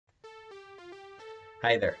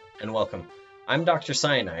Hi there, and welcome. I'm Dr.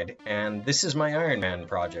 Cyanide, and this is my Iron Man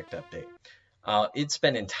project update. It's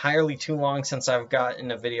been entirely too long since I've gotten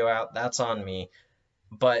a video out, that's on me,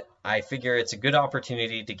 but I figure it's a good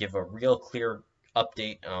opportunity to give a real clear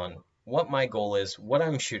update on what my goal is, what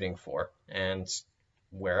I'm shooting for, and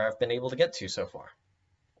where I've been able to get to so far.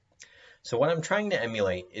 So what I'm trying to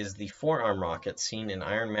emulate is the Forearm rocket seen in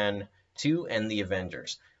Iron Man 2 and the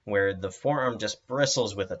Avengers, where the forearm just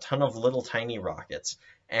bristles with a ton of little tiny rockets.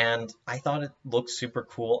 And I thought it looked super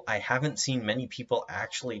cool. I haven't seen many people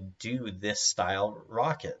actually do this style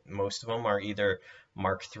rocket. Most of them are either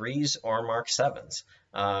Mark 3s or Mark 7s,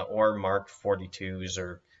 or Mark 42s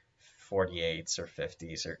or 48s or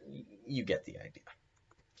 50s, or you get the idea.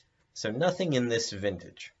 So nothing in this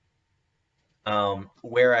vintage.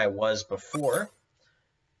 Where I was before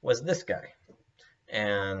was this guy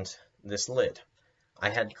and this lid. I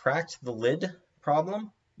had cracked the lid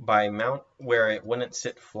problem by where it wouldn't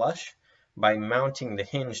sit flush by mounting the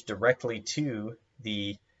hinge directly to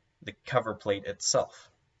the cover plate itself.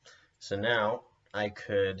 So now I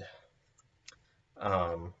can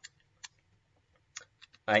have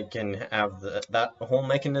that whole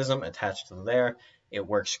mechanism attached to there. It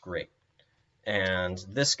works great. And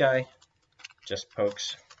this guy just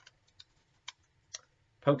pokes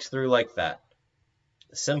through like that.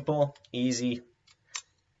 Simple, easy,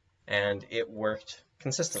 and it worked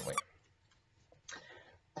consistently.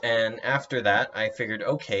 And after that, I figured,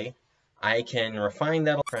 okay, I can refine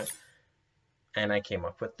that, and I came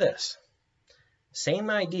up with this. Same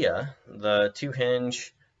idea, the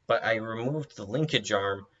 2-hinge, but I removed the linkage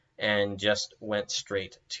arm and just went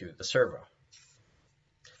straight to the servo.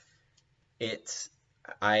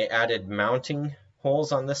 I added mounting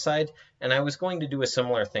holes on this side, and I was going to do a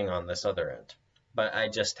similar thing on this other end, but I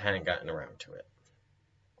just hadn't gotten around to it.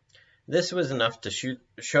 This was enough to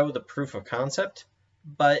show the proof of concept,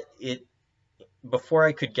 but before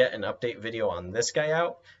I could get an update video on this guy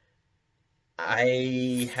out,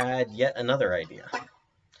 I had yet another idea.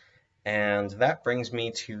 And that brings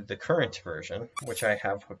me to the current version, which I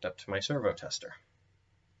have hooked up to my servo tester.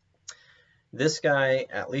 This guy,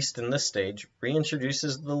 at least in this stage,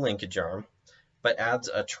 reintroduces the linkage arm, but adds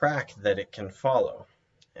a track that it can follow.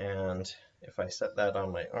 And if I set that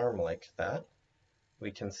on my arm like that, we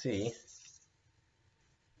can see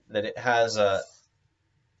that it has a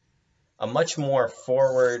much more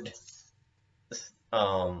forward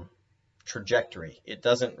trajectory. It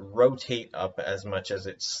doesn't rotate up as much as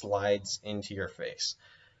it slides into your face,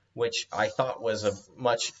 which I thought was a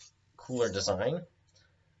much cooler design.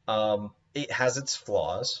 It has its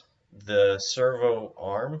flaws. The servo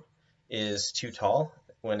arm is too tall.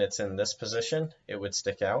 When it's in this position, it would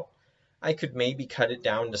stick out. I could maybe cut it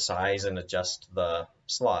down to size and adjust the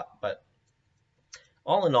slot, but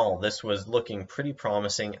all in all, this was looking pretty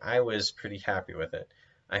promising. I was pretty happy with it.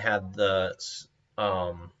 I had the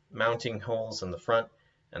mounting holes in the front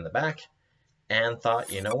and the back, and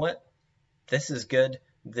thought, you know what? This is good.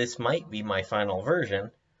 This might be my final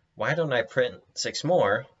version. Why don't I print 6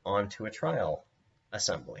 more onto a trial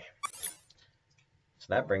assembly? So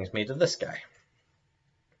that brings me to this guy.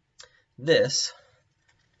 This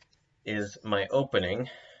is my opening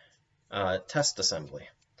test assembly,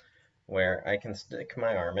 where I can stick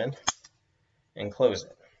my arm in and close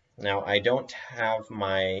it. Now, I don't have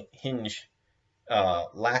my hinge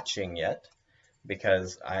latching yet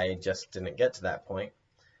because I just didn't get to that point,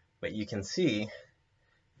 but you can see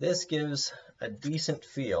this gives a decent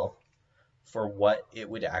feel for what it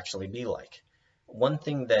would actually be like. One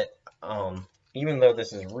thing that, even though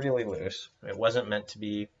this is really loose, it wasn't meant to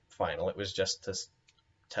be final, it was just to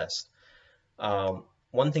test.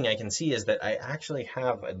 One thing I can see is that I actually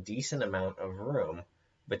have a decent amount of room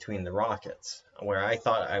between the rockets, where I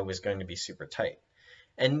thought I was going to be super tight.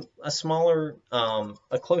 And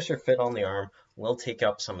a closer fit on the arm will take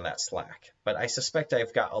up some of that slack, but I suspect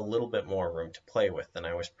I've got a little bit more room to play with than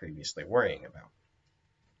I was previously worrying about.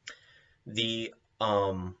 The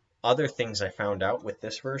other things I found out with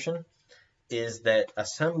this version is that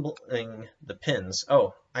assembling the pins,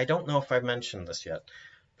 I don't know if I've mentioned this yet.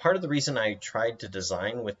 Part of the reason I tried to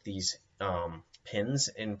design with these pins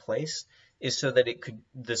in place is so that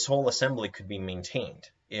this whole assembly could be maintained.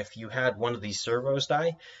 If you had one of these servos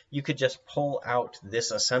die, you could just pull out this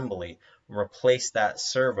assembly, replace that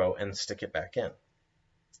servo, and stick it back in.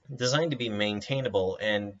 Designed to be maintainable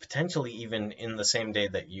and potentially even in the same day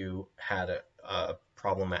that you had a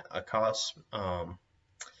problem at a cost,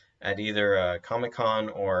 at either a Comic-Con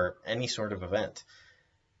or any sort of event,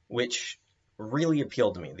 which really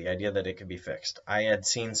appealed to me, the idea that it could be fixed. I had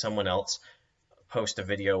seen someone else post a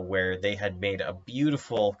video where they had made a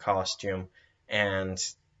beautiful costume and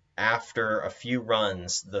after a few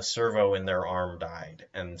runs, the servo in their arm died,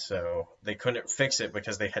 and so they couldn't fix it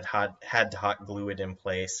because they had to hot glue it in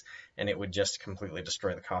place, and it would just completely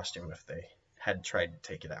destroy the costume if they had tried to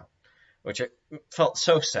take it out, which it felt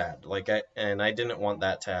so sad. I didn't want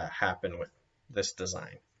that to happen with this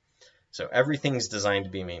design. So everything's designed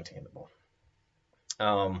to be maintainable.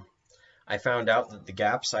 I found out that the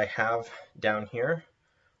gaps I have down here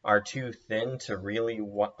are too thin to really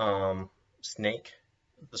snake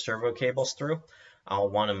the servo cables through. I'll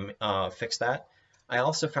want to fix that. I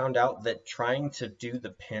also found out that trying to do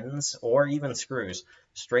the pins or even screws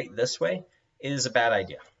straight this way is a bad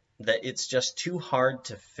idea. That it's just too hard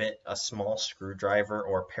to fit a small screwdriver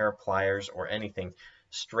or pair of pliers or anything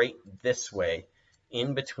straight this way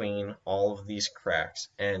in between all of these cracks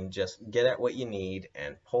and just get at what you need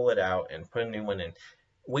and pull it out and put a new one in.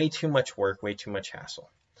 Way too much work, way too much hassle.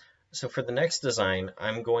 So for the next design,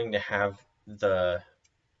 I'm going to have the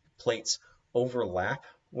plates overlap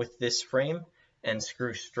with this frame and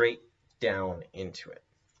screw straight down into it.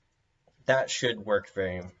 That should work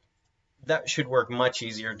much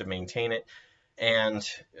easier to maintain it, and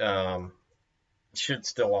should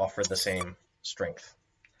still offer the same strength.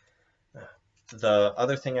 The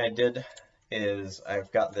other thing I did is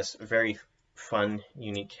I've got this very fun,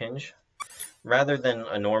 unique hinge. Rather than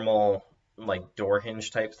a normal like door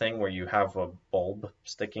hinge type thing where you have a bulb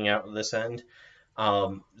sticking out of this end,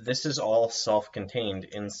 this is all self-contained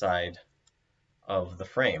inside of the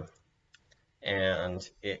frame, and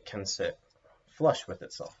it can sit flush with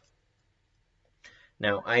itself.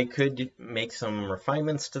 Now, I could make some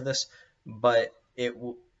refinements to this, but it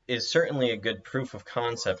is certainly a good proof of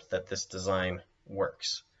concept that this design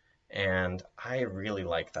works, and I really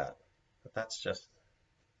like that. But that's just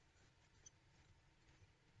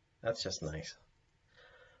nice.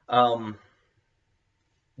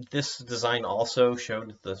 This design also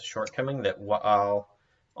showed the shortcoming that while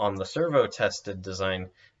on the servo tested design,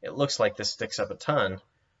 it looks like this sticks up a ton.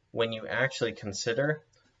 When you actually consider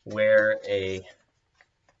where a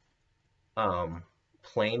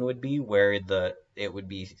plane would be, where it would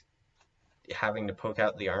be having to poke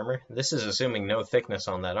out the armor, this is assuming no thickness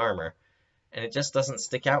on that armor, and it just doesn't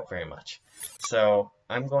stick out very much. So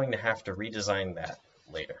I'm going to have to redesign that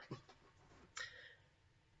later.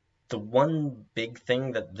 The one big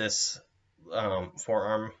thing that this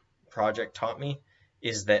forearm project taught me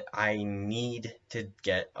is that I need to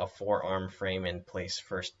get a forearm frame in place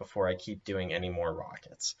first before I keep doing any more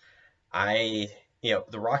rockets. The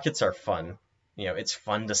rockets are fun. It's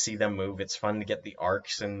fun to see them move. It's fun to get the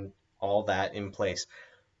arcs and all that in place,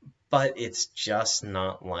 but it's just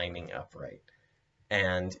not lining up right.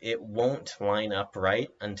 And it won't line up right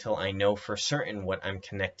until I know for certain what I'm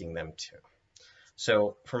connecting them to.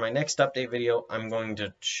 So for my next update video, I'm going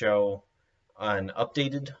to show an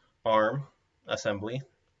updated arm assembly,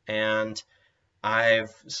 and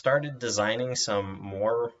I've started designing some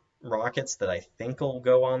more rockets that I think will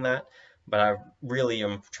go on that, but I really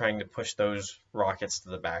am trying to push those rockets to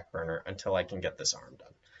the back burner until I can get this arm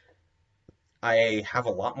done. I have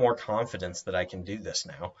a lot more confidence that I can do this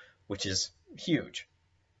now, which is huge.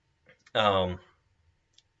 And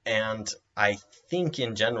I think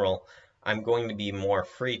in general, I'm going to be more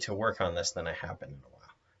free to work on this than I have been in a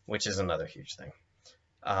while, which is another huge thing.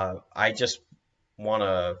 I just want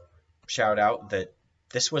to shout out that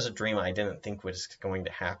this was a dream I didn't think was going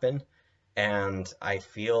to happen, and I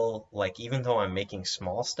feel like even though I'm making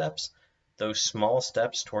small steps, those small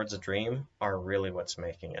steps towards a dream are really what's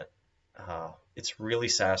making it. It's really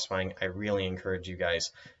satisfying. I really encourage you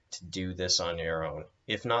guys to do this on your own.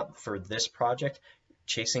 If not for this project,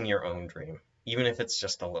 chasing your own dream, even if it's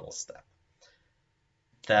just a little step.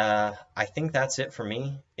 I think that's it for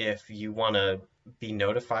me. If you want to be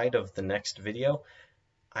notified of the next video,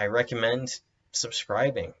 I recommend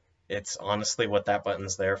subscribing. It's honestly what that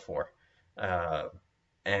button's there for.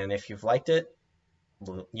 And if you've liked it,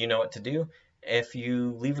 you know what to do. If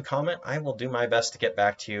you leave a comment, I will do my best to get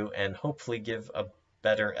back to you and hopefully give a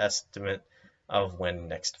better estimate of when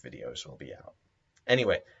next videos will be out.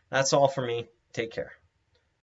 Anyway, that's all for me. Take care.